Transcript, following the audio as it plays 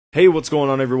Hey, what's going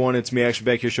on everyone? It's me,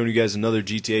 ActionPacked here, showing you guys another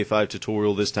GTA 5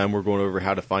 tutorial. This time we're going over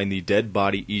how to find the dead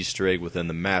body Easter egg within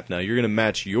the map. Now, you're going to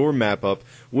match your map up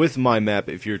with my map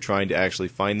if you're trying to actually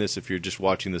find this. If you're just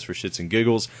watching this for shits and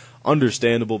giggles,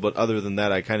 understandable, but other than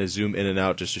that, I kind of zoom in and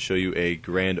out just to show you a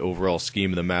grand overall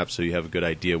scheme of the map so you have a good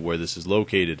idea where this is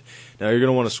located. Now, you're going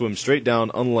to want to swim straight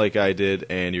down, unlike I did,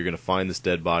 and you're going to find this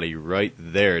dead body right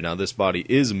there. Now, this body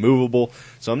is movable,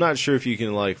 so I'm not sure if you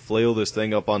can, like, flail this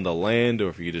thing up on the land or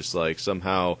if you just, like,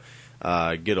 somehow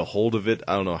get a hold of it.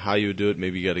 I don't know how you would do it.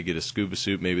 Maybe you got to get a scuba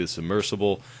suit, maybe the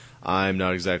submersible. I'm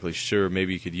not exactly sure.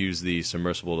 Maybe you could use the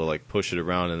submersible to like push it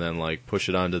around and then like push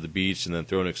it onto the beach and then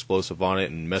throw an explosive on it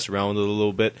and mess around with it a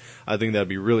little bit. I think that'd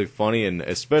be really funny, and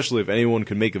especially if anyone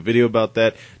can make a video about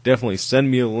that, definitely send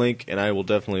me a link and I will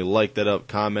definitely like that up,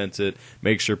 comment it,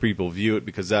 make sure people view it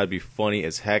because that'd be funny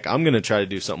as heck. I'm going to try to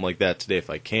do something like that today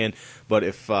if I can, but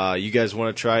if you guys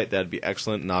want to try it, that'd be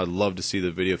excellent, and I'd love to see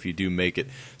the video if you do make it.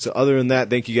 So other than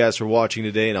that, thank you guys for watching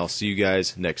today, and I'll see you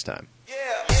guys next time.